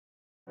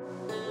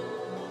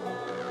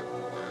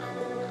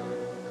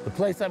The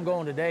place I'm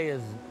going today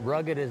is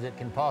rugged as it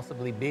can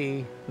possibly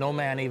be. No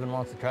man even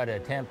wants to try to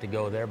attempt to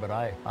go there, but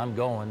I'm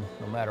going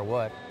no matter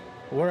what.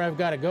 Where I've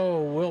got to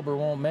go, Wilbur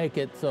won't make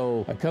it,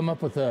 so I come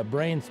up with a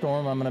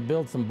brainstorm. I'm going to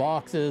build some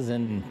boxes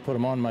and put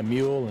them on my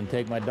mule and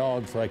take my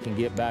dog so I can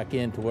get back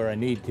into where I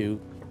need to.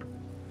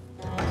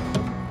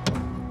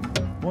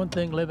 One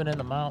thing living in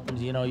the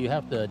mountains, you know, you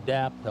have to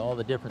adapt to all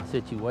the different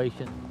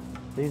situations.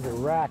 These are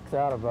racks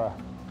out of a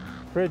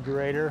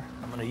refrigerator.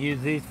 I'm going to use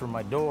these for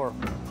my door.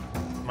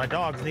 My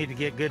dogs need to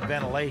get good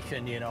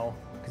ventilation, you know,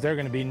 because they're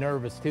going to be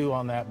nervous too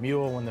on that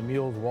mule when the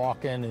mule's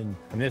walking, and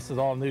this is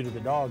all new to the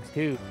dogs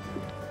too.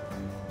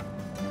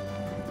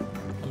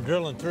 I'm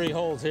drilling 3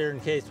 holes here in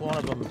case one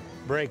of them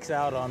breaks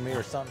out on me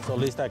or something, so at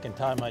least I can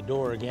tie my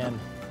door again.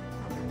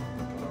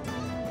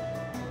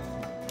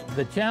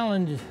 The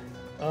challenge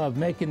of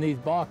making these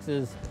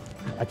boxes,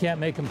 I can't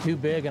make them too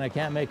big and I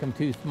can't make them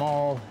too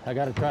small. I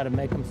got to try to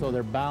make them so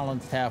they're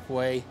balanced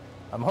halfway.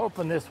 I'm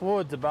hoping this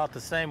wood's about the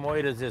same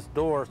weight as this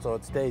door so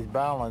it stays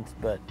balanced,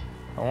 but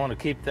I want to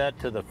keep that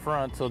to the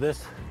front, so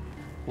this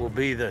will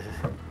be the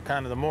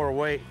kind of the more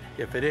weight,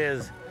 if it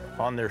is,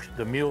 on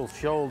the mule's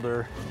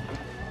shoulder.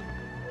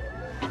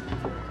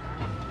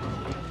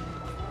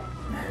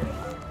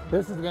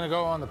 This is going to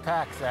go on the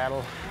pack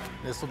saddle.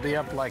 This will be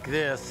up like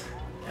this,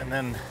 and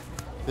then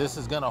this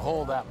is going to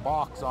hold that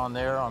box on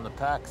there on the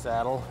pack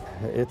saddle.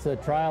 It's a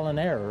trial and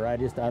error. I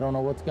don't know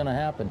what's going to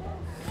happen.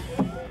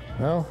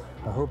 Well,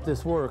 I hope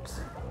this works.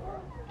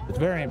 It's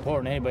very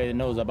important, anybody that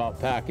knows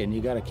about packing,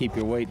 you got to keep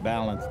your weight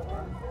balanced.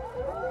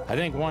 I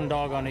think one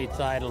dog on each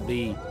side will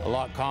be a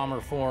lot calmer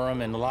for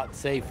them and a lot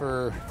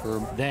safer for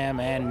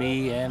them and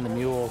me and the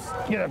mules.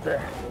 Get up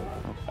there.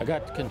 I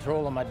got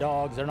control of my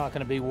dogs. They're not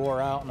going to be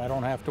wore out, and I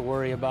don't have to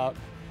worry about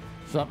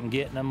something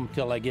getting them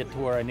until I get to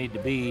where I need to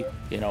be.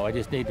 You know, I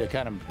just need to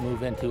kind of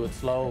move into it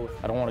slow.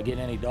 I don't want to get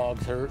any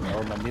dogs hurt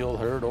or my mule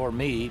hurt or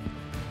me.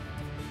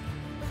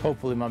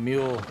 Hopefully my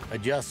mule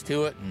adjusts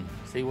to it and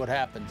see what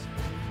happens.